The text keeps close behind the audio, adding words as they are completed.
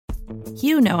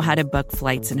You know how to book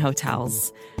flights and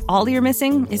hotels. All you're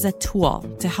missing is a tool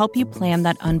to help you plan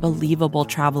that unbelievable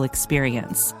travel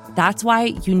experience. That's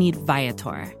why you need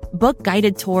Viator. Book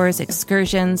guided tours,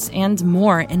 excursions, and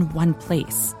more in one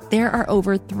place. There are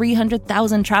over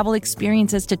 300,000 travel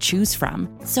experiences to choose from,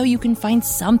 so you can find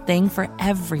something for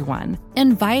everyone.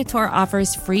 And Viator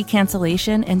offers free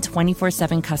cancellation and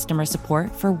 24/7 customer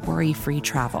support for worry-free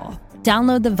travel.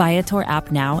 Download the Viator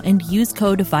app now and use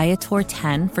code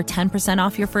Viator10 for 10%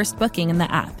 off your first booking in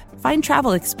the app. Find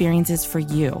travel experiences for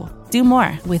you. Do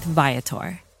more with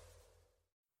Viator.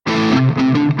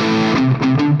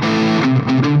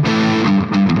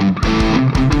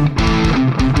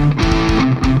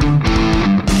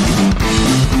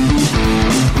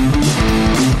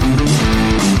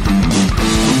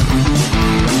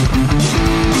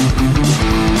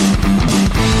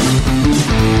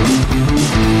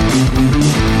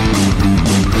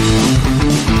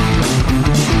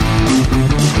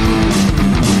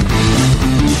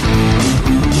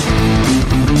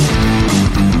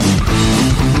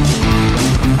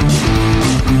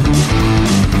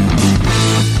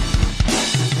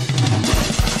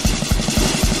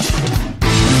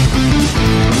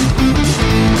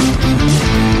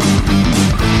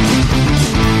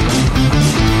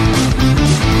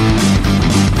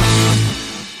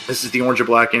 This is the Orange and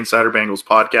Black Insider Bengals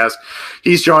podcast.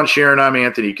 He's John Sharon. I'm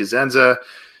Anthony Cosenza.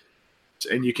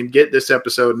 And you can get this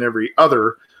episode and every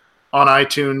other on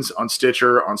iTunes, on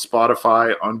Stitcher, on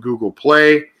Spotify, on Google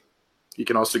Play. You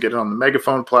can also get it on the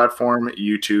Megaphone platform,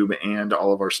 YouTube, and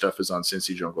all of our stuff is on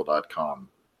cincyjungle.com.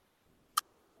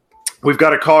 We've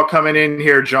got a call coming in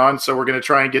here, John, so we're going to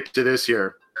try and get to this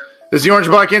here. This is the Orange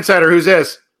and Black Insider. Who's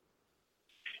this?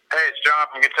 Hey, it's John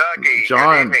from Kentucky.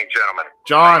 John. Good evening, gentlemen.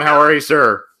 John, how are you,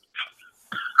 sir?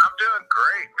 I'm doing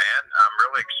great, man. I'm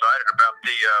really excited about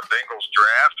the Bengals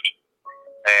draft.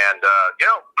 And,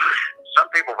 some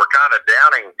people were kind of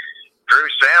downing Drew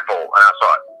Sample. And I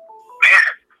thought,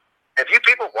 man, have you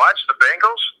people watched the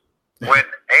Bengals? When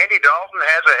Andy Dalton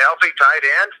has a healthy tight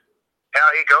end, how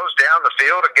he goes down the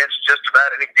field against just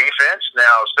about any defense.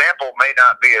 Now, Sample may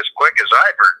not be as quick as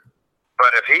Eifert,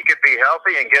 but if he could be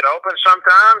healthy and get open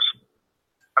sometimes,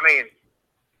 I mean,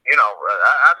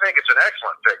 I think it's an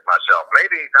excellent pick myself.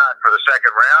 Maybe not for the second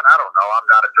round. I don't know. I'm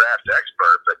not a draft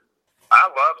expert, but I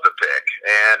love the pick.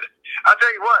 And I'll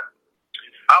tell you what,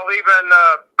 I'll even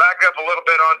back up a little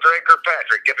bit on Dre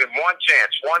Kirkpatrick. Give him one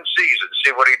chance, one season,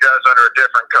 see what he does under a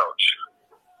different coach.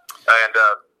 And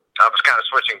I was kind of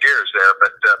switching gears there,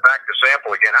 but back to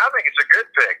Sample again. I think it's a good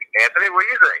pick. Anthony, what do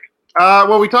you think?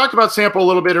 Well, we talked about Sample a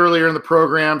little bit earlier in the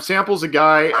program. Sample's a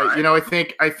guy, right.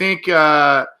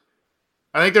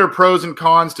 I think there are pros and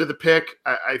cons to the pick.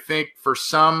 I think for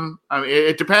some,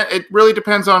 it depends. It really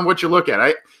depends on what you look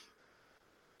at.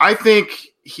 I think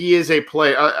he is a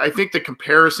play. I think the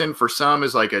comparison for some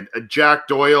is like a Jack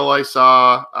Doyle. I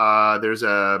saw there's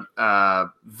a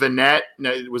Vanette.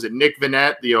 Was it Nick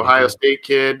Vanette, the Ohio State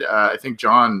kid? I think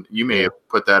John, you may have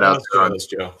put that out.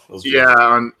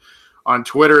 Yeah, on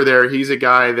Twitter there, he's a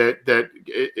guy that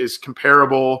is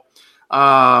comparable.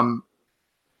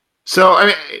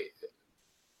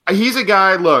 He's a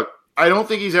guy, look, I don't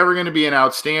think he's ever going to be an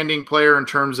outstanding player in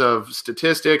terms of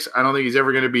statistics. I don't think he's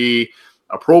ever going to be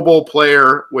a Pro Bowl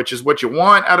player, which is what you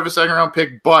want out of a second-round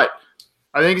pick, but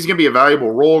I think he's going to be a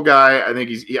valuable role guy. I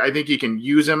think he can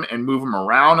use him and move him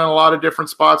around in a lot of different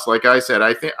spots. Like I said,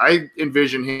 I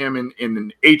envision him in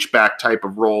an H-back type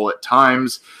of role at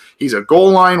times. He's a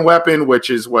goal line weapon, which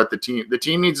is what the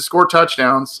team needs to score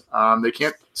touchdowns. They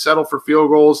can't settle for field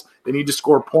goals. They need to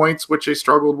score points, which they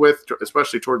struggled with,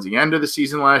 especially towards the end of the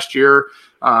season last year.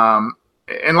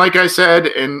 And like I said,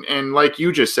 and like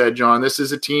you just said, John, this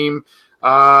is a team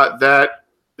that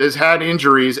has had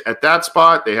injuries at that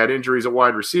spot. They had injuries at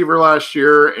wide receiver last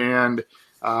year, and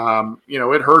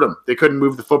it hurt them. They couldn't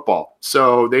move the football,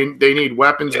 so they need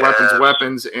weapons. And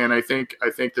I think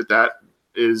that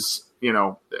is.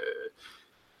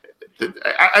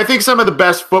 I think some of the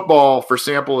best football for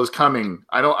Sample is coming.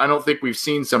 I don't think we've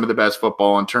seen some of the best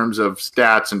football in terms of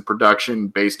stats and production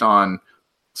based on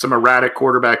some erratic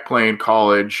quarterback play in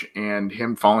college and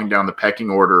him falling down the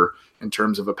pecking order in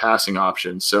terms of a passing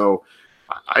option. So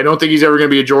I don't think he's ever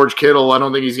going to be a George Kittle. I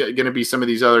don't think he's going to be some of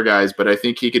these other guys, but I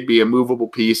think he could be a movable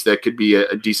piece that could be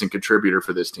a decent contributor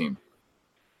for this team.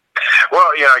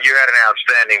 Well, you had an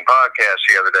outstanding podcast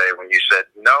the other day when you said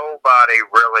nobody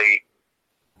really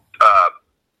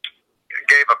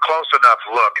gave a close enough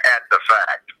look at the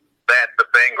fact that the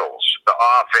Bengals, the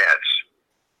offense,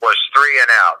 was 3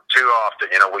 and out too often.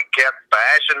 We kept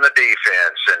bashing the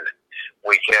defense, and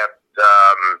we kept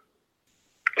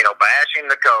bashing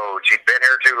the coach. He'd been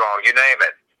here too long, you name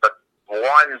it. But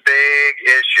one big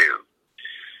issue,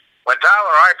 when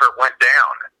Tyler Eifert went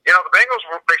down, the Bengals,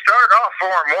 they started off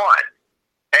 4-1,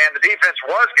 and the defense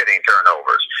was getting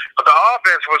turnovers, but the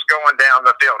offense was going down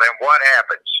the field. And what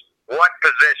happens? What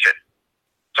position?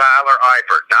 Tyler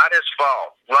Eifert, not his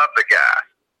fault. Love the guy.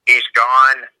 He's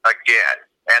gone again.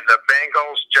 And the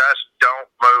Bengals just don't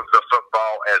move the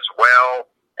football as well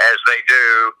as they do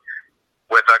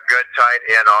with a good tight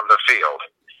end on the field.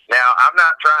 Now, I'm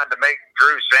not trying to make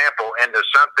Drew Sample into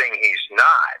something he's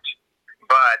not,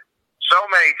 but so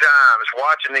many times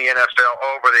watching the NFL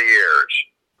over the years,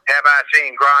 have I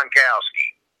seen Gronkowski,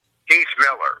 Keith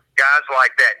Miller, guys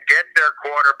like that get their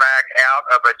quarterback out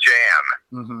of a jam.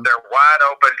 Mm-hmm. They're wide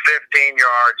open 15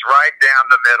 yards right down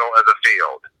the middle of the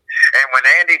field. And when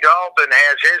Andy Dalton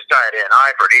has his tight end,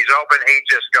 Eifert, he's open, he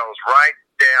just goes right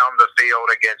down the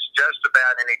field against just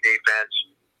about any defense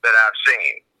that I've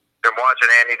seen. Been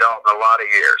watching Andy Dalton a lot of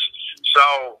years.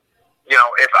 So,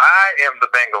 if I am the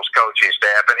Bengals coaching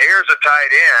staff, and here's a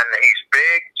tight end, he's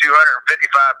big, 255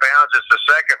 pounds, it's the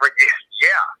second,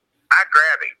 yeah, I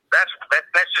grab him.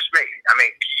 That's just me. I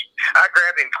mean, I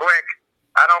grab him quick.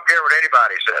 I don't care what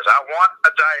anybody says. I want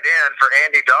a tight end for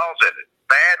Andy Dalton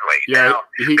badly. Yeah, now,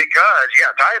 because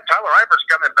Tyler Eifert's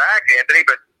coming back, Anthony,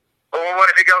 but what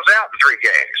if he goes out in 3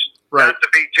 games? Right. Not to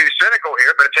be too cynical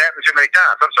here, but it's happened too many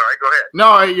times. I'm sorry. Go ahead.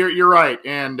 No, you're right,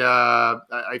 and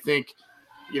I think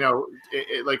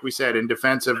like we said, in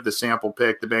defense of the Sample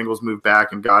pick, the Bengals moved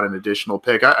back and got an additional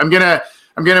pick. I'm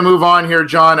gonna move on here,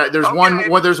 John. There's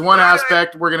one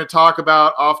aspect we're gonna talk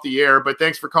about off the air, but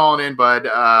thanks for calling in, bud.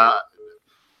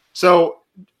 So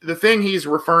the thing he's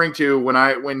referring to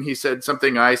when he said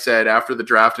something I said after the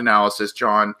draft analysis,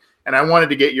 John, and I wanted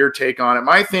to get your take on it.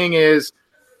 My thing is,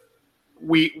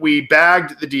 we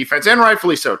bagged the defense, and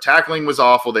rightfully so. Tackling was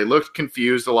awful. They looked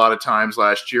confused a lot of times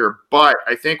last year. But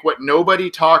I think what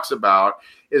nobody talks about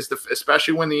is,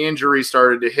 especially when the injuries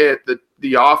started to hit,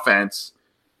 the offense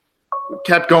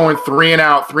kept going 3 and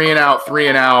out, 3 and out, 3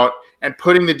 and out, and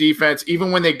putting the defense,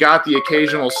 even when they got the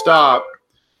occasional stop,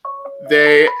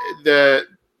 the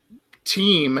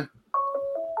team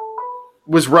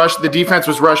was rushed. The defense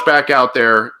was rushed back out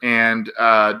there, and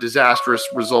disastrous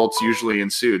results usually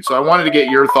ensued. So I wanted to get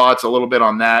your thoughts a little bit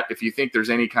on that, if you think there's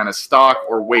any kind of stock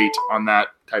or weight on that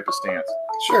type of stance.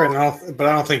 Sure, but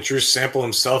I don't think Drew Sample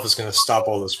himself is going to stop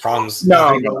all those problems.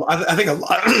 No, I think a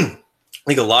lot. I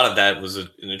think a lot of that was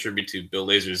an attribute to Bill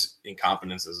Lazor's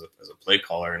incompetence as a play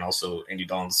caller, and also Andy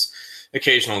Dalton's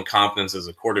occasional incompetence as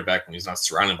a quarterback when he's not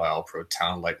surrounded by all-pro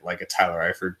talent like a Tyler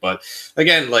Eifert. But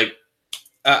again,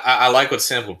 I like what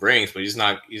Sample brings, but he's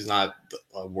not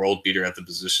a world beater at the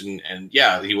position. And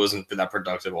yeah, he wasn't that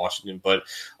productive at Washington, but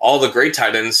all the great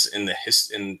tight ends in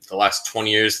the last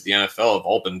 20 years of the NFL have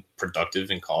all been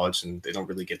productive in college, and they don't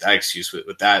really get that excuse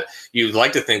with that. You'd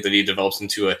like to think that he develops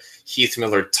into a Heath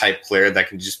Miller type player that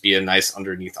can just be a nice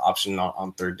underneath option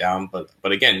on third down. But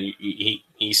again,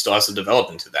 he still has to develop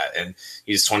into that. And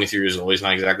he's 23 years old. He's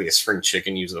not exactly a spring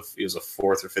chicken. He was a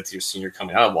 4th or 5th year senior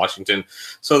coming out of Washington.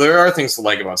 So there are things to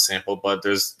like about Sample, but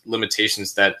there's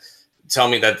limitations that tell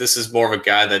me that this is more of a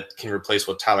guy that can replace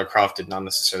what Tyler Kroft did, not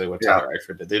necessarily what Tyler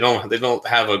Eifert did. They don't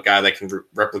have a guy that can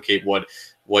replicate what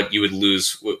you would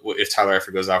lose if Tyler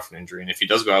Eifert goes out for an injury. And if he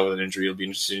does go out with an injury, it'll be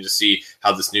interesting to see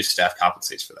how this new staff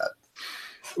compensates for that.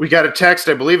 We got a text,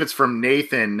 I believe it's from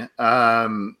Nathan,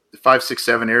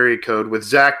 567 area code, with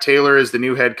Zach Taylor as the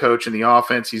new head coach in the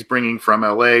offense he's bringing from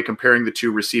LA, comparing the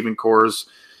two receiving cores.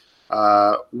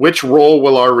 Which role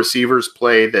will our receivers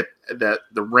play that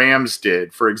the Rams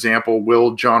did? For example,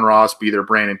 will John Ross be their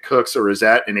Brandon Cooks, or is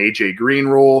that an AJ Green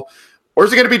role, or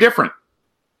is it going to be different?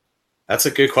 That's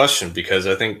a good question, because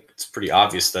I think it's pretty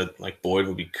obvious that Boyd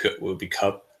would be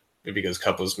Cup, because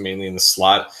Cup was mainly in the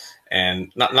slot,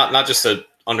 and not just a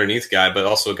underneath guy, but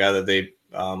also a guy that they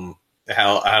had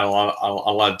a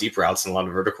lot of deep routes and a lot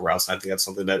of vertical routes. And I think that's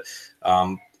something that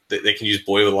they can use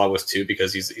Boyd a lot with too,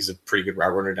 because he's a pretty good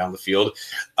route runner down the field.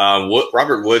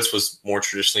 Robert Woods was more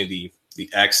traditionally the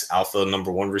X alpha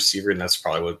number 1 receiver, and that's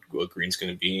probably what Green's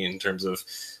going to be in terms of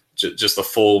just the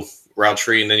full route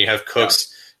tree. And then you have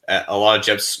Cooks, a lot of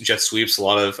jet sweeps, a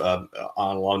lot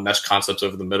of mesh concepts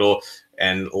over the middle,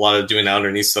 and a lot of doing that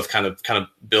underneath stuff kind of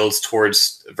builds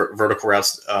towards vertical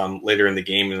routes later in the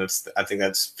game. And I think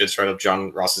that fits right up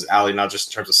John Ross's alley, not just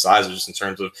in terms of size, but just in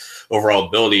terms of overall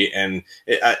ability. And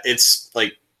it's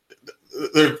like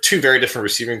there are two very different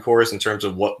receiving cores in terms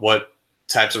of what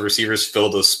types of receivers fill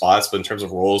those spots, but in terms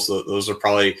of roles, those are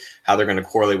probably how they're going to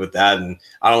correlate with that. And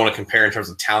I don't want to compare in terms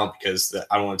of talent because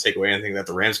I don't want to take away anything that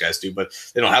the Rams guys do, but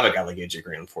they don't have a guy like AJ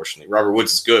Green, unfortunately. Robert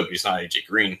Woods is good, but he's not AJ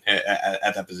Green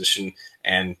at that position.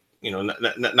 And,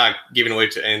 not giving away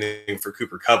to anything for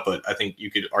Cooper Kupp, but I think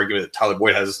you could argue that Tyler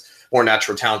Boyd has more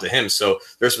natural talent to him. So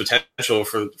there's potential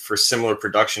for similar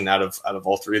production out of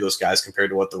all three of those guys compared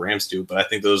to what the Rams do. But I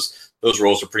think those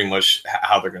roles are pretty much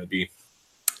how they're going to be.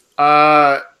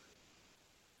 Got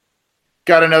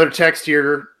another text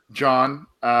here, John,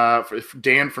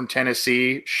 Dan from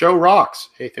Tennessee. Show rocks.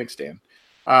 Hey, thanks, Dan.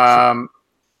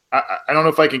 I don't know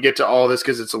if I can get to all of this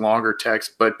because it's a longer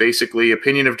text, but basically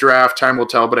opinion of draft, time will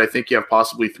tell, but I think you have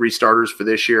possibly 3 starters for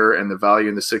this year, and the value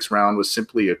in the 6th round was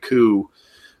simply a coup.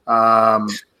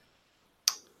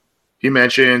 He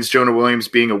mentions Jonah Williams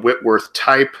being a Whitworth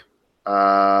type.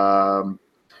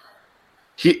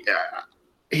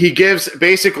 He gives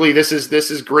basically this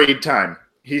is grade time.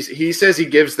 He says he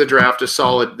gives the draft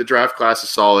class a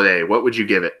solid A. What would you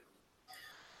give it?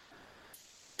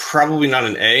 Probably not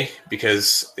an A,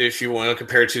 because if you want to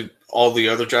compare it to all the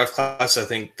other draft class, I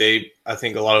think a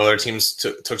lot of other teams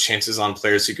took chances on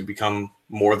players who could become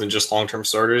more than just long-term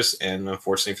starters. And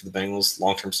unfortunately for the Bengals,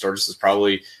 long-term starters is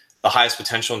probably the highest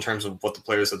potential in terms of what the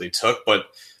players that they took. But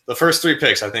the first 3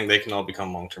 picks, I think they can all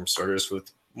become long-term starters,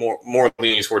 with more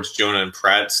leaning towards Jonah and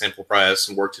Pratt. Sample probably has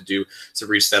some work to do to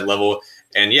reach that level.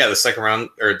 And yeah, the 6th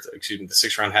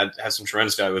round had some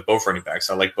tremendous value with both running backs.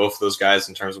 I like both of those guys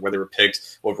in terms of where they were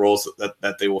picked, what roles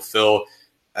that they will fill.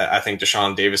 I think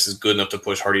Deshaun Davis is good enough to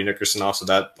push Hardy Nickerson off, so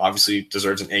that obviously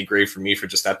deserves an A grade for me for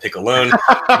just that pick alone.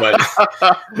 but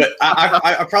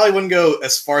I probably wouldn't go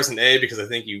as far as an A, because I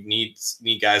think you need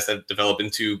guys that develop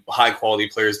into high quality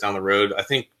players down the road. I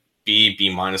think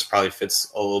B minus probably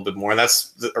fits a little bit more.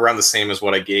 That's around the same as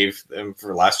what I gave them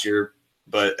for last year.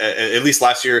 But at least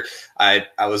last year, I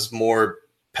was more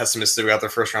pessimistic about their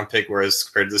 1st round pick, whereas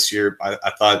compared to this year,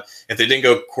 I thought if they didn't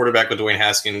go quarterback with Dwayne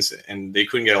Haskins and they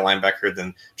couldn't get a linebacker,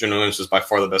 then Jonah Williams was by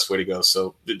far the best way to go.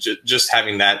 So just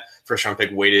having that 1st round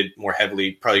pick weighted more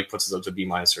heavily probably puts us up to B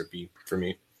minus or B for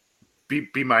me. B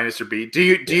minus or B. Do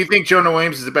you think Jonah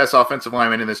Williams is the best offensive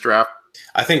lineman in this draft?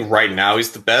 I think right now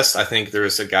he's the best. I think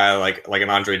there's a guy like an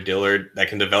Andre Dillard that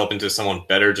can develop into someone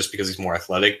better just because he's more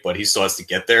athletic, but he still has to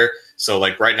get there. So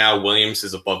like right now, Williams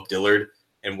is above Dillard,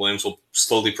 and Williams will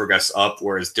slowly progress up,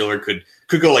 whereas Dillard could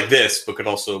go like this, but could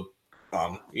also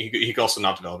he could also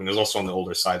not develop, and he's also on the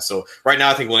older side. So right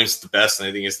now, I think Williams is the best, and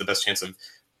I think he has the best chance of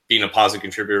being a positive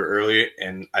contributor early.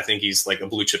 And I think he's like a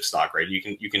blue chip stock, right? You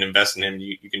can invest in him.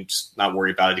 You can just not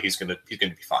worry about it. He's gonna be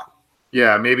fine.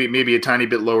 Yeah, maybe a tiny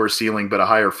bit lower ceiling, but a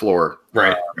higher floor.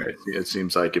 Right. It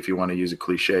seems like, if you want to use a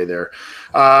cliche there.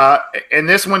 And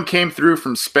this one came through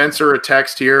from Spencer, a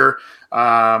text here,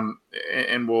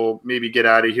 and we'll maybe get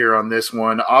out of here on this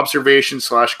one.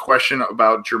 Observation/question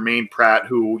about Jermaine Pratt,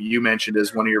 who you mentioned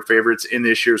as one of your favorites in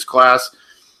this year's class.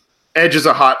 Edge is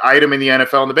a hot item in the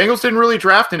NFL, and the Bengals didn't really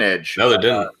draft an edge. No, they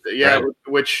didn't. Right.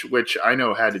 Which I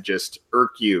know had to just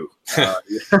irk you. They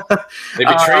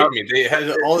betrayed me. They had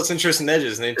all this interest in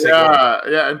edges, and they didn't take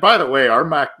one. Yeah. And by the way, our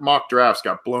mock drafts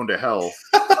got blown to hell.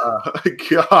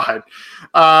 God.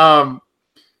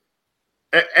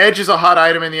 Edge is a hot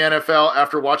item in the NFL.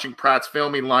 After watching Pratt's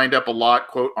film, he lined up a lot,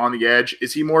 quote, on the edge.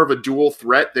 Is he more of a dual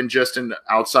threat than just an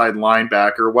outside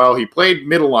linebacker? Well, he played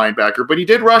middle linebacker, but he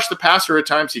did rush the passer at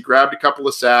times. He grabbed a couple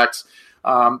of sacks.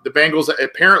 The Bengals,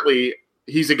 apparently,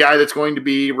 he's a guy that's going to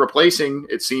be replacing,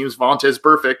 it seems, Vontaze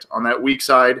Burfict on that weak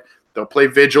side. They'll play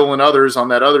Vigil and others on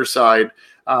that other side.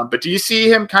 But do you see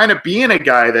him kind of being a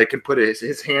guy that can put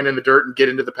his hand in the dirt and get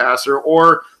into the passer,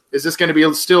 or is this going to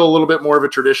be still a little bit more of a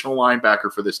traditional linebacker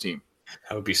for this team?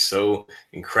 That would be so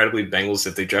incredibly Bengals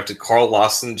if they drafted Carl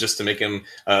Lawson just to make him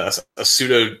a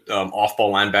pseudo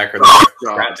off-ball linebacker.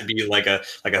 That to be like a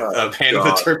hand of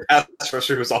the dirt pass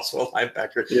rusher who's also a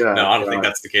linebacker. Yeah, no, I don't think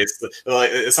that's the case.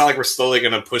 It's not like we're slowly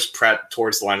going to push Pratt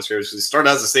towards the line of scrimmage. He started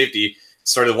as a safety,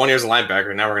 started 1 year as a linebacker,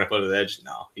 and now we're going to put it at the edge.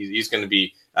 No, he's going to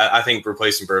be. I think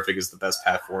replacing Burfict is the best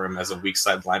path for him as a weak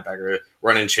side linebacker.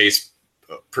 Run and chase.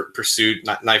 Pursuit,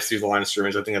 knife through the line of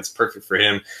scrimmage. I think that's perfect for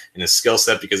him and his skill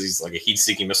set, because he's like a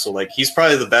heat-seeking missile. Like, he's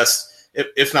probably the best,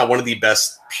 if not one of the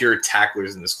best pure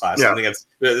tacklers in this class. Yeah. I think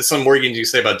that's some more you can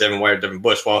say about Devin White or Devin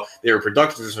Bush. While they were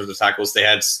productive in terms of tackles, they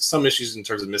had some issues in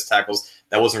terms of missed tackles.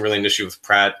 That wasn't really an issue with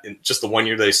Pratt. In just the 1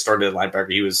 year that he started at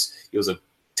linebacker, he was a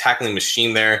tackling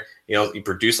machine there. You know, he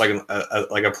produced like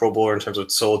a Pro Bowler in terms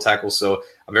of solo tackles. So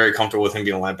I'm very comfortable with him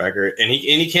being a linebacker, and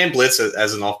he can blitz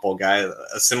as an off-ball guy,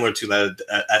 similar to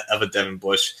that of a Devin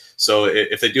Bush. So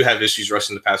if they do have issues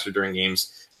rushing the passer during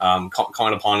games,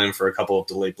 calling upon him for a couple of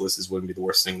delayed blitzes wouldn't be the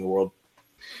worst thing in the world.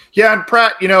 Yeah, and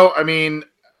Pratt, I mean,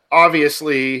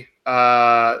 obviously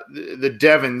the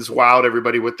Devons wowed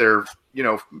everybody with their,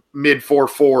 mid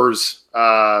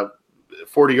 4.4s,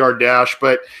 40-yard dash.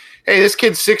 But, hey, this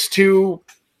kid's 6'2",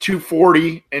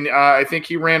 240, and I think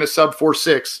he ran a sub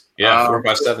 4.6. Yeah,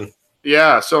 4.57.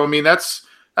 Yeah, so, I mean, that's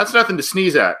nothing to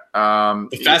sneeze at.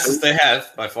 The fastest they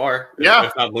have, by far. Yeah.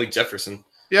 If not Malik Jefferson.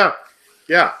 Yeah.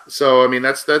 Yeah. So, I mean,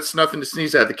 that's nothing to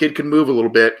sneeze at. The kid can move a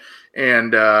little bit.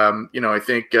 And, I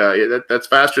think that's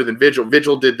faster than Vigil.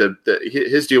 Vigil did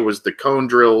his deal was the cone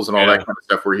drills and all that kind of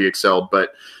stuff where he excelled.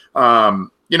 But,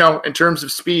 in terms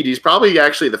of speed, he's probably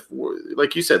actually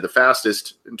like you said, the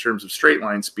fastest in terms of straight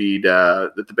line speed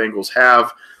that the Bengals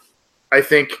have. I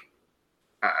think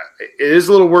it is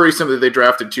a little worrisome that they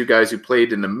drafted two guys who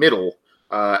played in the middle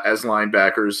as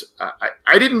linebackers.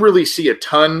 I didn't really see a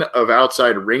ton of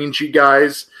outside rangy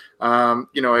guys.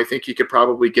 I think you could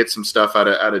probably get some stuff out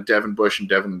of Devin Bush and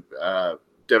Devin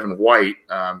White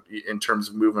in terms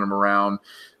of moving them around.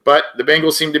 But the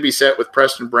Bengals seem to be set with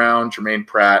Preston Brown, Jermaine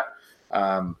Pratt,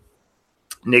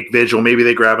 Nick Vigil. Maybe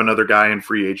they grab another guy in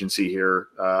free agency here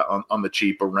on the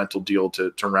cheap, a rental deal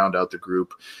to round out the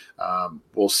group.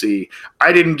 We'll see.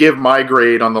 I didn't give my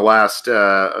grade on the last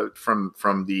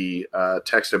from the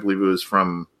text. I believe it was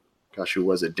from, who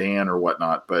was it, Dan or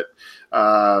whatnot. But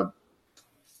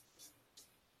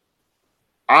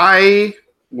I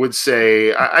would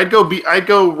say I'd go B. I'd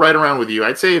go right around with you.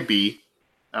 I'd say a B.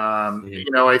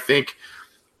 I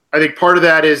think part of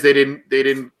that is they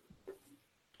didn't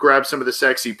grab some of the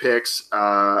sexy picks.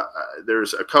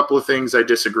 There's a couple of things I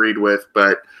disagreed with,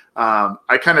 but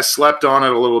I kind of slept on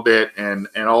it a little bit, and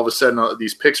all of a sudden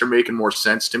these picks are making more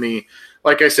sense to me.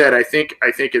 Like I said, I think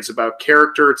it's about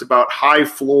character. It's about high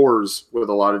floors with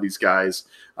a lot of these guys.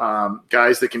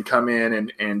 Guys that can come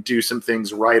in and do some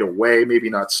things right away, maybe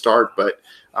not start, but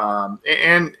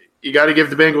and you got to give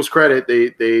the Bengals credit.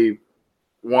 They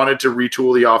wanted to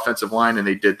retool the offensive line, and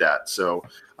they did that. So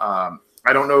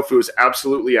I don't know if it was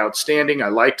absolutely outstanding. I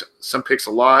liked some picks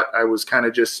a lot. I was kind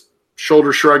of just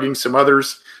shoulder shrugging some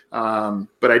others,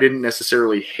 but I didn't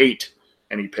necessarily hate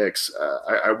any picks.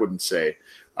 I wouldn't say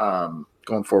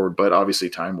going forward, but obviously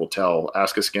time will tell.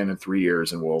 Ask us again in 3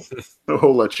 years, and we'll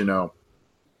let you know.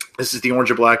 This is the Orange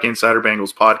and Black Insider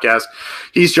Bengals podcast.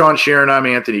 He's John Sheeran. I'm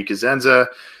Anthony Cosenza.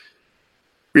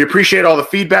 We appreciate all the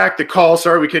feedback, the calls.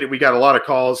 Sorry, we got a lot of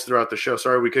calls throughout the show.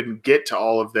 Sorry we couldn't get to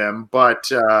all of them,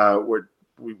 but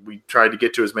we tried to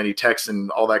get to as many texts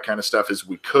and all that kind of stuff as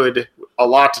we could. A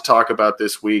lot to talk about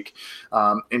this week.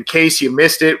 In case you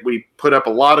missed it, we put up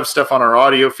a lot of stuff on our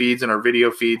audio feeds and our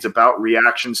video feeds about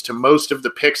reactions to most of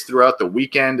the picks throughout the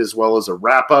weekend, as well as a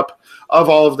wrap-up of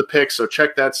all of the picks. So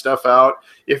check that stuff out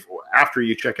after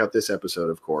you check out this episode,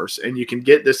 of course. And you can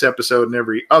get this episode and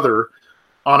every other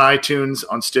on iTunes,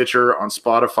 on Stitcher, on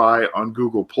Spotify, on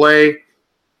Google Play.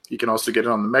 You can also get it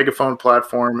on the Megaphone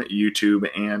platform, YouTube,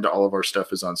 and all of our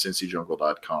stuff is on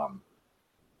cincyjungle.com.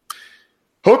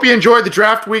 Hope you enjoyed the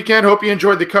draft weekend. Hope you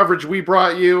enjoyed the coverage we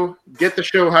brought you. Get the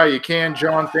show how you can.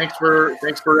 John, thanks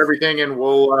for everything, and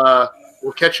we'll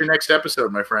catch you next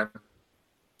episode, my friend.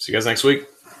 See you guys next week.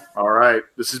 All right.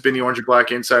 This has been the Orange and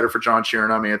Black Insider for John Sheeran.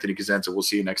 I'm Anthony Cosenza. We'll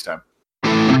see you next time.